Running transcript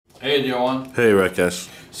Hey, Johan. Hey, Rakesh.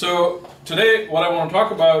 So today what I want to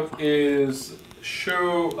talk about is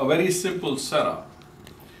show a very simple setup.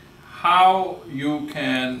 How you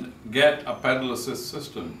can get a pedal assist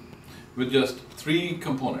system with just three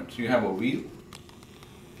components. You have a wheel,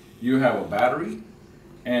 you have a battery,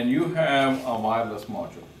 and you have a wireless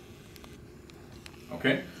module.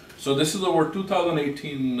 Okay, so this is our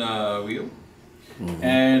 2018 wheel.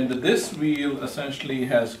 And this wheel essentially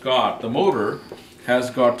has got, the motor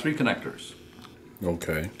has got three connectors.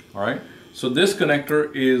 Okay. All right, so this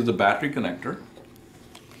connector is the battery connector.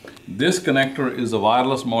 This connector is a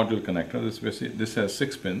wireless module connector. This has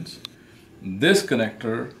 6 pins. This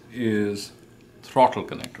connector is throttle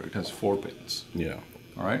connector. It has 4 pins. Yeah.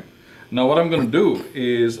 All right. Now what I'm going to do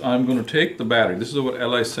is I'm going to take the battery. This is our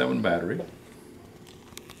Li7 battery.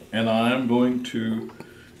 And I'm going to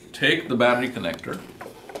take the battery connector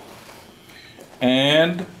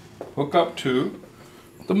and hook up to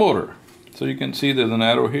the motor. So you can see there's an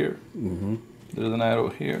arrow here. There's an arrow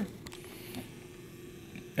here.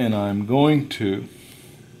 And I'm going to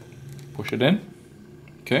push it in.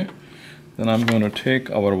 Okay. Then I'm going to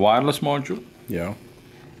take our wireless module. Yeah.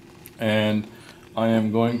 And I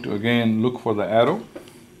am going to again look for the arrow.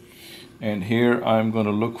 And here I'm going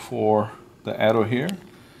to look for the arrow here.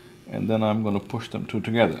 And then I'm going to push them two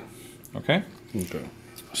together. Okay? Okay.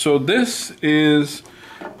 So this is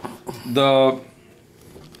the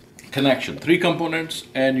connection, 3 components,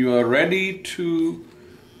 and you are ready to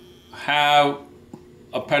have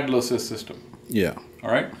a pedal assist system. Yeah. All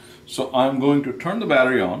right? So I'm going to turn the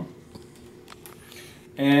battery on,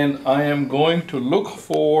 and I am going to look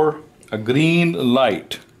for a green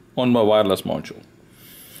light on my wireless module.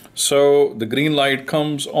 So the green light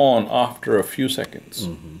comes on after a few seconds.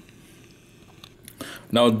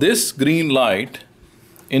 Now this green light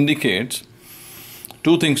indicates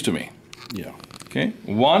 2 things to me. Yeah. Okay,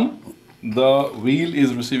 one, the wheel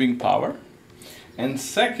is receiving power, and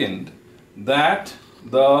second, that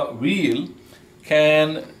the wheel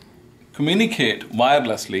can communicate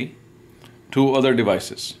wirelessly to other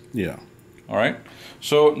devices. Yeah. All right.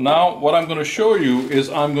 So now what I'm going to show you is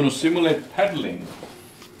I'm going to simulate pedaling,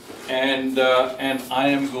 and I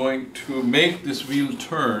am going to make this wheel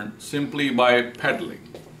turn simply by pedaling.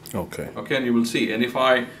 Okay. Okay, and you will see. And if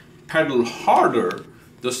I pedal harder,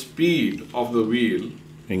 the speed of the wheel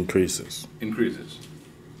Increases. increases.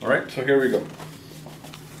 All right, so here we go.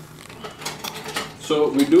 So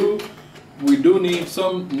we do need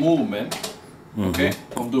some movement, okay,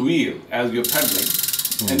 of the wheel as you're pedaling,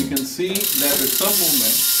 and you can see that with some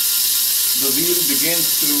movement, the wheel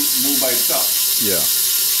begins to move by itself. Yeah.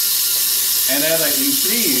 And as I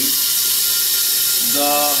increase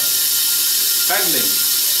the pedaling,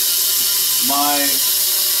 my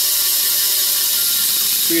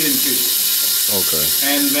speed increases. Okay.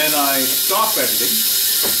 And when I stop pedaling,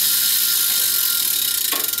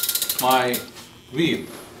 my wheel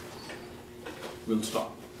will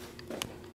stop.